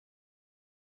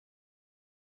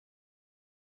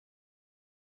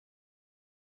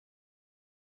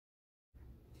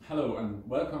Hello and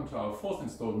welcome to our fourth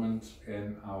installment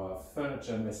in our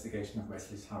furniture investigation of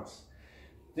Wesley's house.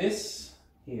 This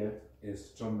here is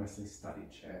John Wesley's study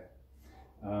chair.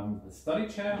 The study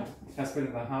chair has been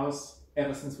in the house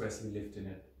ever since Wesley lived in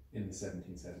it in the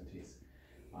 1770s.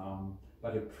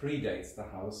 But it predates the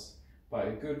house by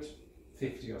a good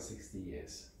 50 or 60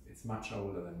 years. It's much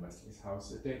older than Wesley's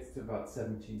house. It dates to about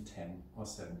 1710 or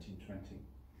 1720.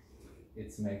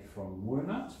 It's made from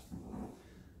walnut.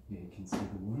 Here you can see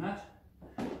the walnut,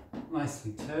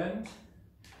 nicely turned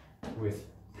with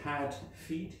pad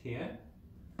feet here.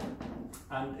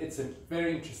 And it's a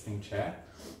very interesting chair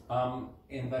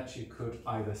in that you could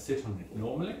either sit on it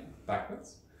normally,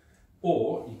 backwards,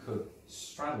 or you could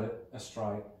straddle it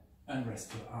astride and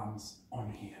rest your arms on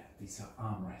here. These are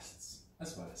armrests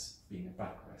as well as being a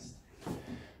backrest.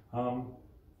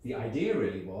 The idea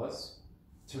really was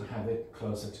to have it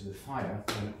closer to the fire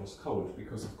when it was cold,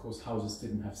 because of course houses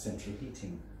didn't have central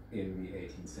heating in the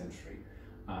 18th century,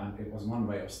 and it was one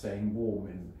way of staying warm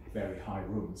in very high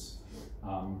rooms.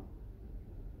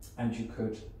 And you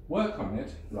could work on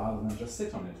it rather than just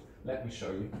sit on it. Let me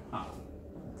show you how.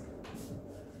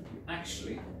 You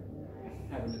actually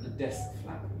have a little desk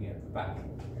flap here at the back,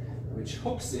 which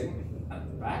hooks in at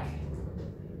the back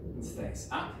and stays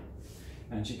up.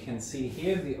 And you can see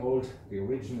here the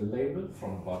original label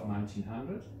from about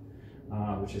 1900,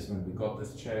 which is when we got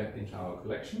this chair into our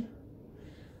collection.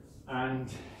 And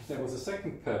there was a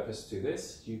second purpose to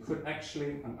this. You could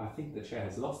actually, and I think the chair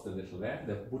has lost a little there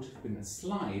would have been a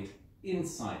slide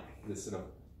inside this sort of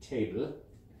table,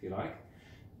 if you like,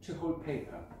 to hold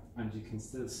paper. And you can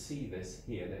still see this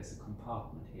here. There's a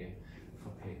compartment here for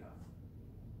paper.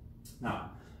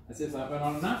 Now, as if that were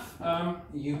not enough,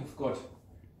 you've got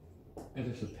a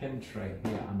little pen tray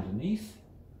here underneath,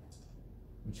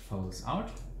 which folds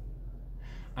out,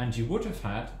 and you would have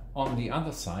had on the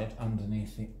other side,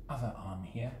 underneath the other arm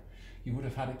here, you would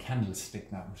have had a candlestick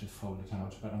that would have folded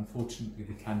out, but unfortunately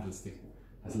the candlestick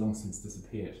has long since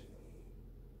disappeared.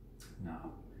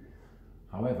 Now,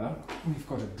 however, we've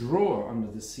got a drawer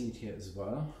under the seat here as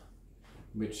well,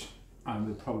 which I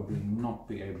will probably not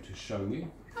be able to show you.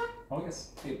 Oh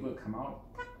yes, it will come out.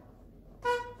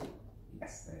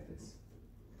 Yes, there it is.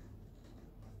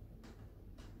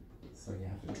 So you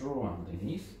have a drawer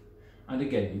underneath, and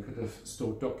again you could have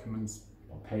stored documents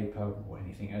or paper or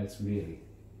anything else really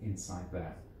inside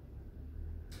there.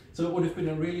 So it would have been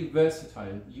a really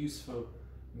versatile, useful,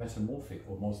 metamorphic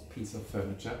almost piece of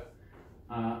furniture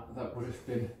that would have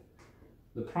been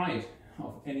the pride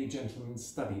of any gentleman's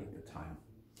study at the time.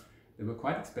 They were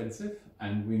quite expensive,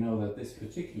 and we know that this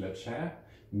particular chair,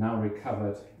 now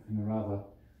recovered in a rather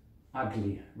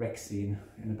ugly wreck scene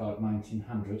in about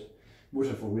 1900, would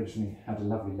have originally had a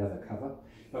lovely leather cover,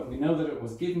 but we know that it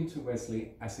was given to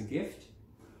Wesley as a gift,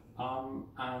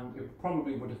 and it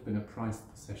probably would have been a prized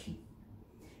possession.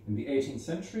 In the 18th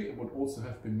century it would also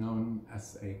have been known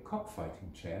as a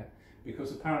cockfighting chair,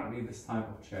 because apparently this type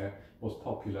of chair was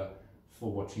popular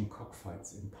for watching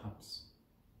cockfights in pubs.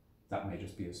 That may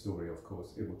just be a story, of course.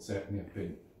 It would certainly have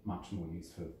been much more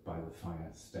useful by the fire,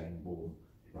 staying warm,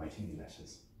 writing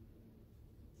letters.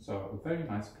 So a very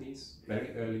nice piece,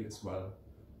 very early as well,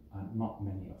 and not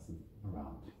many of them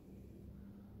around.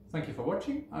 Thank you for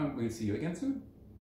watching, and we'll see you again soon.